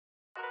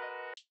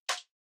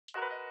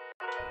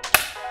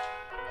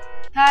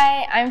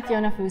Hi, I'm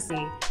Fiona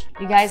Fussi.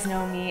 You guys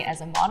know me as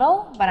a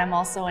model, but I'm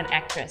also an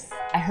actress.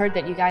 I heard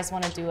that you guys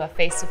want to do a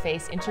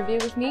face-to-face interview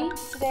with me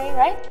today,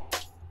 right?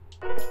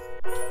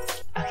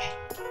 Okay.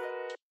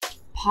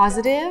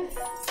 Positive,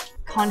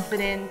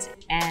 confident,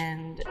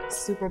 and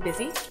super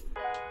busy.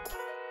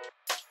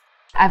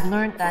 I've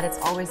learned that it's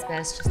always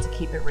best just to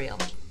keep it real.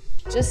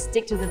 Just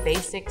stick to the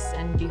basics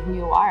and be who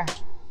you are.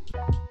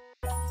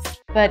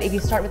 But if you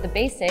start with the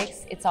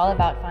basics, it's all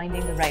about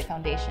finding the right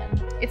foundation.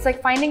 It's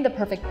like finding the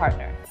perfect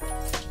partner.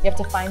 You have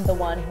to find the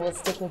one who will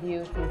stick with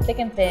you through thick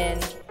and thin,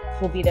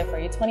 who will be there for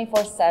you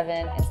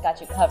 24/7 and's got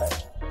you covered,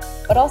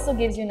 but also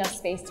gives you enough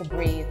space to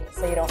breathe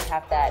so you don't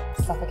have that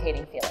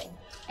suffocating feeling.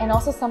 And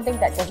also something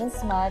that doesn't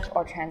smudge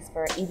or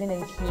transfer even in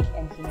heat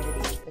and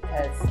humidity,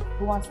 because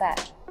who wants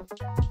that?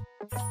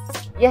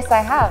 Yes,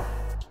 I have.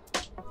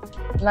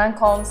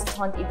 Lancôme's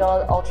Tont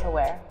Idol Ultra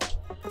Wear.